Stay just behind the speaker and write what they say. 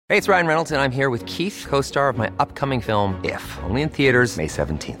Hey, it's Ryan Reynolds, and I'm here with Keith, co-star of my upcoming film, If, only in theaters May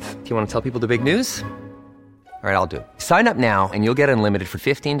 17th. Do you want to tell people the big news? All right, I'll do it. Sign up now and you'll get unlimited for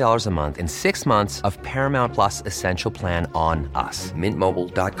 $15 a month and 6 months of Paramount Plus Essential Plan on us.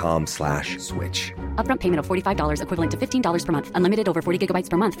 MintMobile.com/switch. Upfront payment of $45 equivalent to $15 per month. Unlimited over 40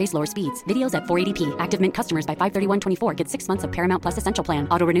 gigabytes per month. Face lower speeds. Videos at 480p. Active Mint customers by 531.24 get 6 months of Paramount Plus Essential Plan.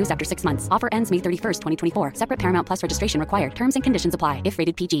 Auto renews after 6 months. Offer ends May 31st, 2024. Separate Paramount Plus registration required. Terms and conditions apply if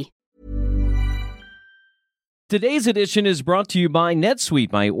rated PG. Today's edition is brought to you by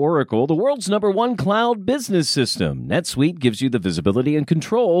NetSuite by Oracle, the world's #1 cloud business system. NetSuite gives you the visibility and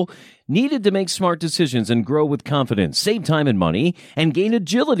control needed to make smart decisions and grow with confidence, save time and money, and gain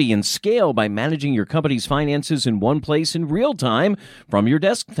agility and scale by managing your company's finances in one place in real time from your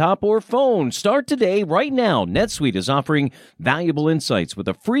desktop or phone. Start today, right now. NetSuite is offering valuable insights with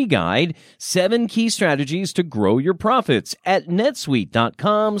a free guide, 7 key strategies to grow your profits at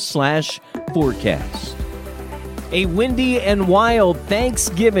netsuite.com/forecast. A windy and wild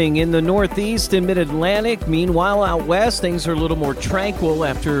Thanksgiving in the Northeast and Mid-Atlantic. Meanwhile, out west, things are a little more tranquil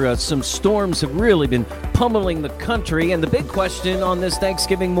after some storms have really been pummeling the country. And the big question on this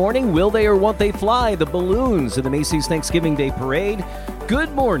Thanksgiving morning, will they or won't they fly the balloons in the Macy's Thanksgiving Day Parade?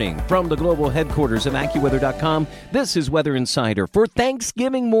 Good morning from the global headquarters of AccuWeather.com. This is Weather Insider for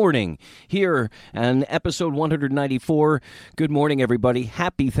Thanksgiving morning here on episode 194. Good morning, everybody.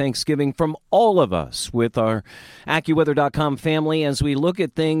 Happy Thanksgiving from all of us with our AccuWeather.com family. As we look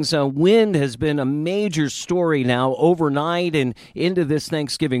at things, wind has been a major story now overnight and into this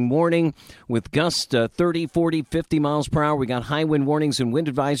Thanksgiving morning with gusts 30, 40, 50 miles per hour. We got high wind warnings and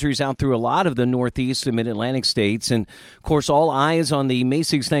wind advisories out through a lot of the Northeast and Mid-Atlantic states. And, of course, all eyes on the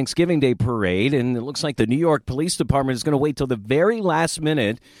Macy's Thanksgiving Day Parade, and it looks like the New York Police Department is going to wait till the very last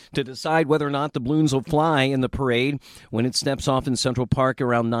minute to decide whether or not the balloons will fly in the parade when it steps off in Central Park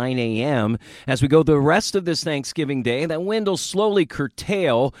around 9 a.m. As we go the rest of this Thanksgiving Day, that wind will slowly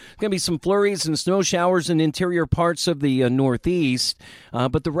curtail. There's going to be some flurries and snow showers in interior parts of the Northeast,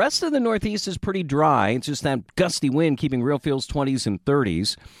 but the rest of the Northeast is pretty dry. It's just that gusty wind keeping real feels 20s and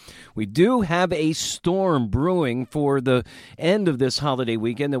 30s. We do have a storm brewing for the end of this holiday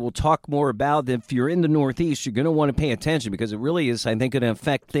weekend that we'll talk more about. If you're in the Northeast, you're going to want to pay attention because it really is, I think, going to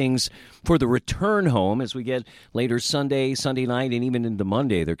affect things for the return home as we get later Sunday, Sunday night, and even into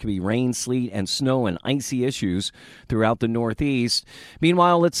Monday. There could be rain, sleet, and snow and icy issues throughout the Northeast.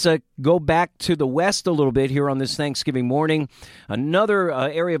 Meanwhile, let's go back to the west a little bit here on this Thanksgiving morning. Another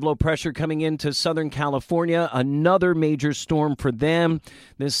area of low pressure coming into Southern California, another major storm for them.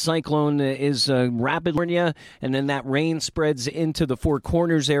 This cyclone is rapidly, and then that rain spreads into the Four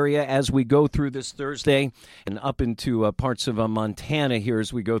Corners area as we go through this Thursday and up into parts of Montana here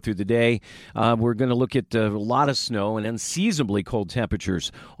as we go through the day. We're going to look at a lot of snow and unseasonably cold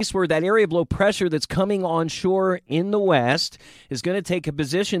temperatures. Where that area of low pressure that's coming onshore in the west is going to take a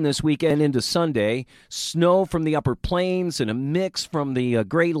position this weekend into Sunday. Snow from the upper plains and a mix from the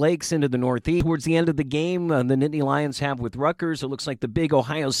Great Lakes into the Northeast. Towards the end of the game, the Nittany Lions have with Rutgers. It looks like the big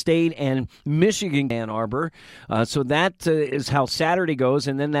Ohio State and Michigan, Ann Arbor. So that is how Saturday goes,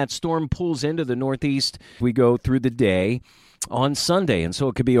 and then that storm pulls into the Northeast. We go through the day on Sunday, and so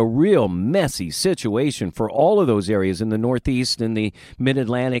it could be a real messy situation for all of those areas in the Northeast and the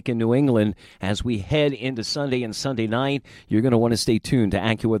Mid-Atlantic and New England as we head into Sunday and Sunday night. You're going to want to stay tuned to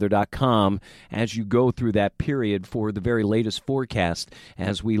AccuWeather.com as you go through that period for the very latest forecast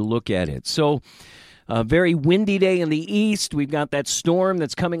as we look at it. So a very windy day in the east. We've got that storm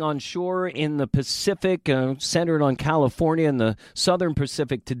that's coming on shore in the Pacific, centered on California and the southern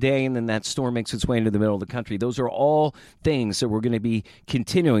Pacific today, and then that storm makes its way into the middle of the country. Those are all things that we're going to be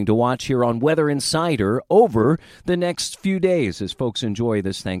continuing to watch here on Weather Insider over the next few days as folks enjoy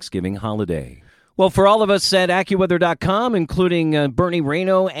this Thanksgiving holiday. Well, for all of us at AccuWeather.com, including Bernie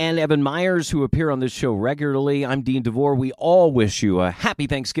Rayno and Evan Myers, who appear on this show regularly, I'm Dean DeVore. We all wish you a happy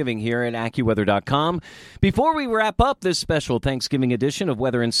Thanksgiving here at AccuWeather.com. Before we wrap up this special Thanksgiving edition of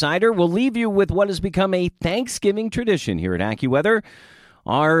Weather Insider, we'll leave you with what has become a Thanksgiving tradition here at AccuWeather.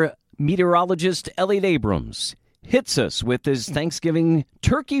 Our meteorologist, Elliot Abrams, hits us with his Thanksgiving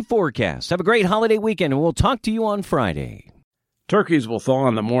turkey forecast. Have a great holiday weekend, and we'll talk to you on Friday. Turkeys will thaw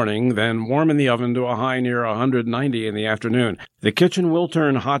in the morning, then warm in the oven to a high near 190 in the afternoon. The kitchen will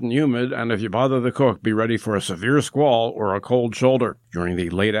turn hot and humid, and if you bother the cook, be ready for a severe squall or a cold shoulder. During the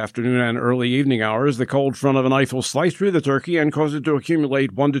late afternoon and early evening hours, the cold front of an ice will slice through the turkey and cause it to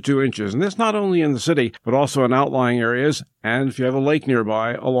accumulate 1 to 2 inches, and this not only in the city, but also in outlying areas, and if you have a lake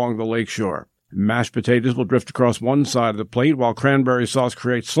nearby, along the lake shore. Mashed potatoes will drift across one side of the plate, while cranberry sauce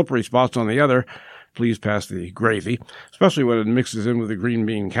creates slippery spots on the other. Please pass the gravy, especially when it mixes in with the green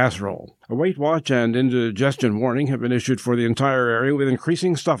bean casserole. A Weight Watch and indigestion warning have been issued for the entire area with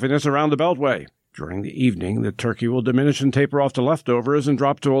increasing stuffiness around the Beltway. During the evening, the turkey will diminish and taper off to leftovers and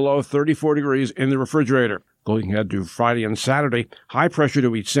drop to a low of 34 degrees in the refrigerator. Going ahead to Friday and Saturday, high pressure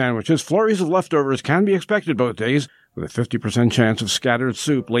to eat sandwiches. Flurries of leftovers can be expected both days, with a 50% chance of scattered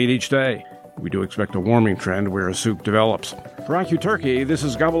soup late each day. We do expect a warming trend where a soup develops. For AccuTurkey, this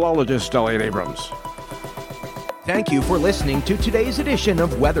is Gobbleologist Elliot Abrams. Thank you for listening to today's edition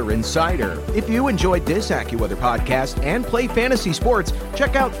of Weather Insider. If you enjoyed this AccuWeather podcast and play fantasy sports,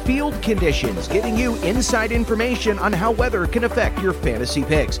 check out Field Conditions, giving you inside information on how weather can affect your fantasy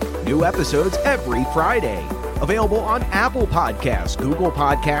picks. New episodes every Friday. Available on Apple Podcasts, Google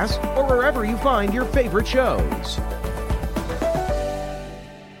Podcasts, or wherever you find your favorite shows.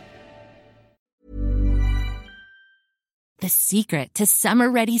 The secret to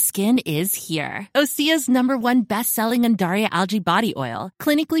summer-ready skin is here. Osea's #1 best-selling Undaria Algae Body Oil,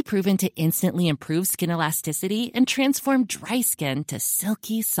 clinically proven to instantly improve skin elasticity and transform dry skin to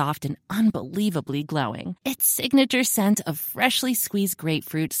silky, soft, and unbelievably glowing. Its signature scent of freshly squeezed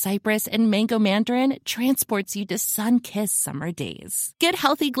grapefruit, cypress, and mango mandarin transports you to sun-kissed summer days. Get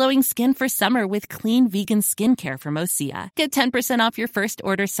healthy, glowing skin for summer with clean, vegan skincare from Osea. Get 10% off your first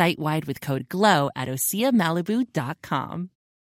order site-wide with code GLOW at OseaMalibu.com.